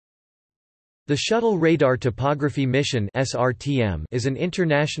The Shuttle Radar Topography Mission (SRTM) is an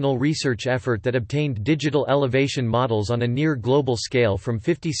international research effort that obtained digital elevation models on a near-global scale from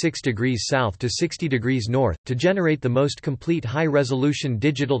 56 degrees south to 60 degrees north, to generate the most complete high-resolution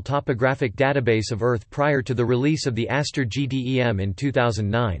digital topographic database of Earth prior to the release of the Aster GDEM in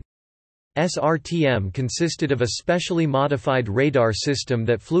 2009. SRTM consisted of a specially modified radar system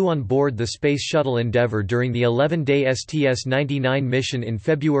that flew on board the Space Shuttle Endeavour during the 11-day STS-99 mission in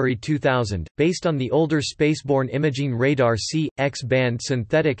February 2000, based on the older spaceborne imaging radar C-X-band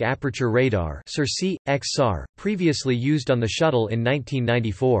synthetic aperture radar (SIR-C-X-SAR), previously used on the shuttle in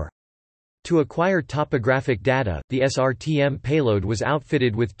 1994. To acquire topographic data, the SRTM payload was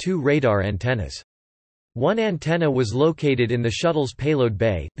outfitted with two radar antennas. One antenna was located in the shuttle's payload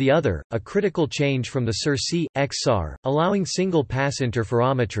bay, the other, a critical change from the SIR-C-X-SAR, allowing single-pass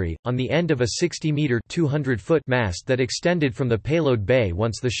interferometry, on the end of a 60-meter (200-foot) mast that extended from the payload bay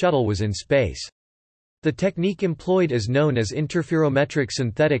once the shuttle was in space. The technique employed is known as interferometric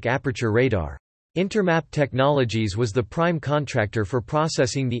synthetic aperture radar. Intermap Technologies was the prime contractor for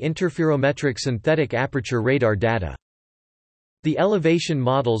processing the interferometric synthetic aperture radar data. The elevation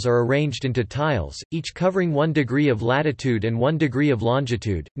models are arranged into tiles, each covering 1 degree of latitude and 1 degree of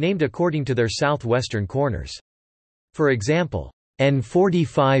longitude, named according to their southwestern corners. For example,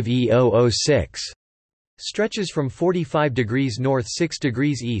 N45E006 stretches from 45 degrees north 6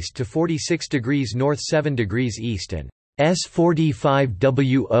 degrees east to 46 degrees north 7 degrees east, and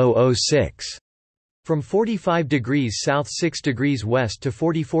S45W006 from 45 degrees south 6 degrees west to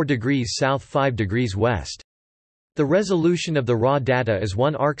 44 degrees south 5 degrees west. The resolution of the raw data is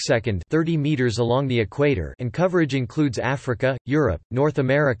 1 arcsecond, 30 meters along the equator, and coverage includes Africa, Europe, North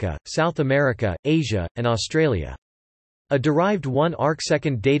America, South America, Asia, and Australia. A derived 1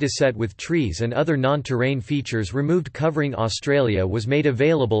 arcsecond dataset with trees and other non-terrain features removed covering Australia was made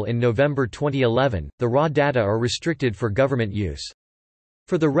available in November 2011. The raw data are restricted for government use.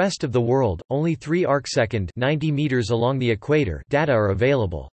 For the rest of the world, only 3 arcsecond, 90 meters along the equator data are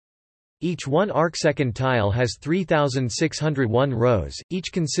available. Each 1 arcsecond tile has 3,601 rows,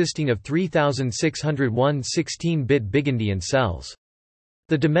 each consisting of 3,601 16-bit Bigendian cells.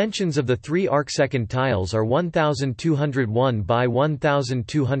 The dimensions of the 3 arcsecond tiles are 1,201 by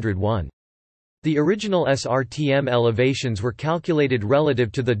 1,201. The original SRTM elevations were calculated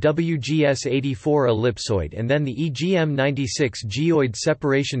relative to the WGS-84 ellipsoid, and then the EGM-96 geoid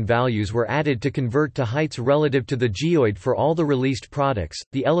separation values were added to convert to heights relative to the geoid for all the released products.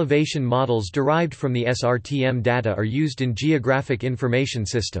 The elevation models derived from the SRTM data are used in geographic information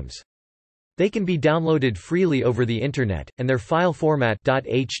systems. They can be downloaded freely over the Internet, and their file format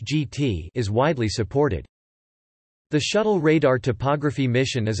 .hgt is widely supported. The Shuttle Radar Topography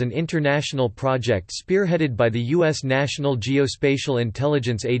Mission is an international project spearheaded by the U.S. National Geospatial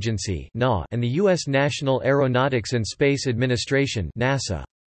Intelligence Agency and the U.S. National Aeronautics and Space Administration (NASA).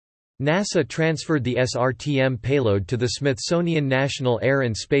 NASA transferred the SRTM payload to the Smithsonian National Air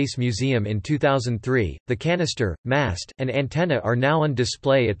and Space Museum in 2003. The canister, mast, and antenna are now on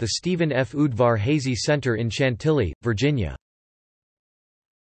display at the Stephen F. Udvar-Hazy Center in Chantilly, Virginia.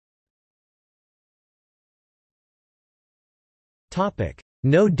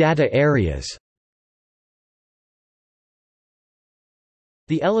 No data areas.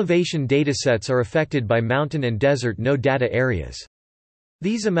 The elevation datasets are affected by mountain and desert no data areas.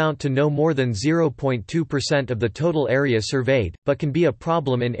 These amount to no more than 0.2% of the total area surveyed, but can be a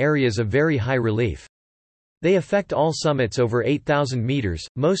problem in areas of very high relief. They affect all summits over 8,000 meters,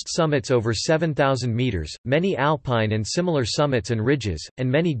 most summits over 7,000 meters, many alpine and similar summits and ridges, and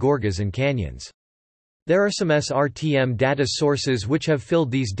many gorges and canyons. There are some SRTM data sources which have filled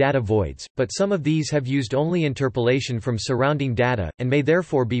these data voids, but some of these have used only interpolation from surrounding data, and may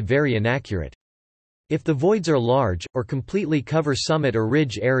therefore be very inaccurate. If the voids are large, or completely cover summit or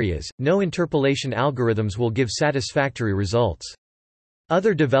ridge areas, no interpolation algorithms will give satisfactory results.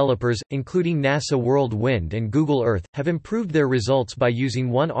 Other developers, including NASA World Wind and Google Earth, have improved their results by using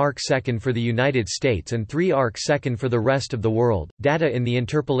 1 arcsecond for the United States and 3 arcsecond for the rest of the world, data in the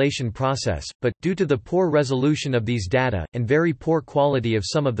interpolation process, but, due to the poor resolution of these data, and very poor quality of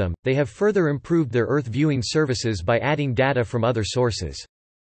some of them, they have further improved their Earth viewing services by adding data from other sources.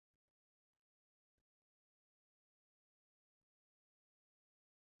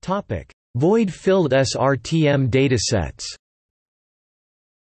 Void-filled SRTM datasets.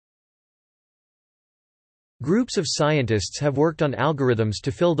 Groups of scientists have worked on algorithms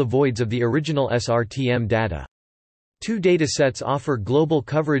to fill the voids of the original SRTM data. 2 datasets offer global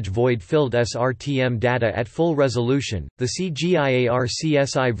coverage void-filled SRTM data at full resolution, the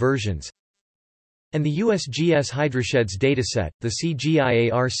CGIAR-CSI versions and the USGS Hydrosheds dataset. The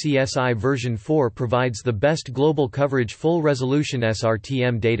CGIAR-CSI version 4 provides the best global coverage full-resolution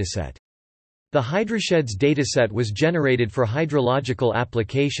SRTM dataset. The Hydrosheds dataset was generated for hydrological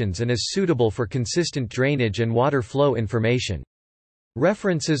applications and is suitable for consistent drainage and water flow information.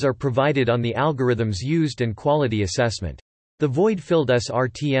 References are provided on the algorithms used and quality assessment. The void-filled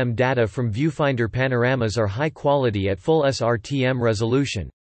SRTM data from viewfinder panoramas are high quality at full SRTM resolution.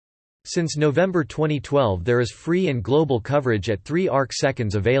 Since November 2012 there is free and global coverage at 3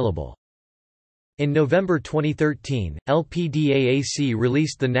 arc-seconds available. In November 2013, LPDAAC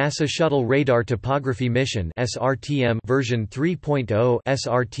released the NASA Shuttle Radar Topography Mission (SRTM) version 3.0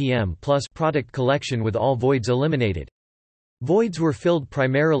 SRTM Plus product collection with all voids eliminated. Voids were filled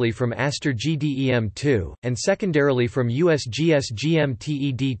primarily from ASTER GDEM2, and secondarily from USGS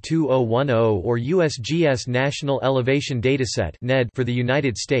GMTED 2010 or USGS National Elevation Dataset (NED) for the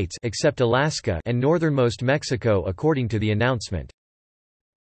United States except Alaska and northernmost Mexico according to the announcement.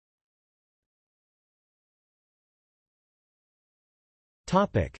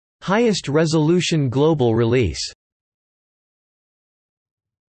 Highest resolution global release.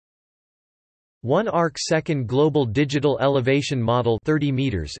 1 arc-second global digital elevation model 30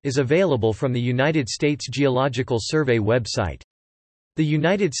 meters is available from the United States Geological Survey website. The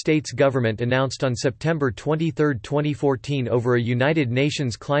United States government announced on September 23, 2014 over a United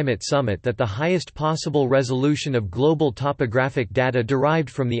Nations Climate Summit that the highest possible resolution of global topographic data derived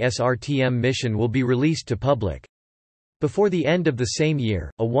from the SRTM mission will be released to public. Before the end of the same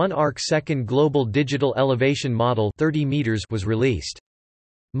year, a 1 arc-second global digital elevation model 30 meters was released.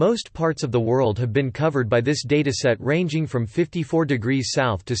 Most parts of the world have been covered by this dataset ranging from 54 degrees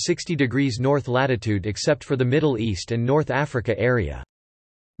south to 60 degrees north latitude except for the Middle East and North Africa area.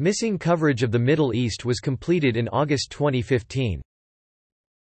 Missing coverage of the Middle East was completed in August 2015.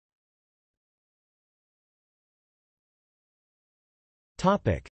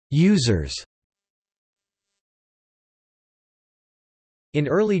 Users. In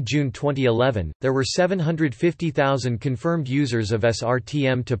early June 2011, there were 750,000 confirmed users of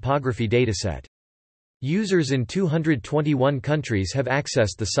SRTM topography dataset. Users in 221 countries have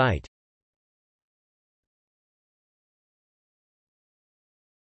accessed the site.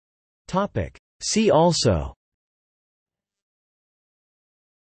 See also: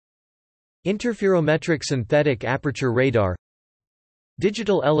 Interferometric synthetic aperture radar,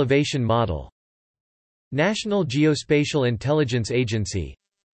 Digital elevation model, National Geospatial Intelligence Agency,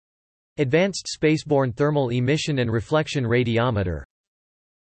 Advanced Spaceborne Thermal Emission and Reflection Radiometer,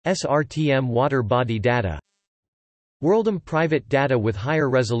 SRTM water body data, Worldom private data with higher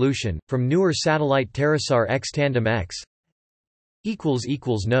resolution, from newer satellite TerraSAR X Tandem X.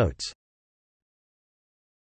 Notes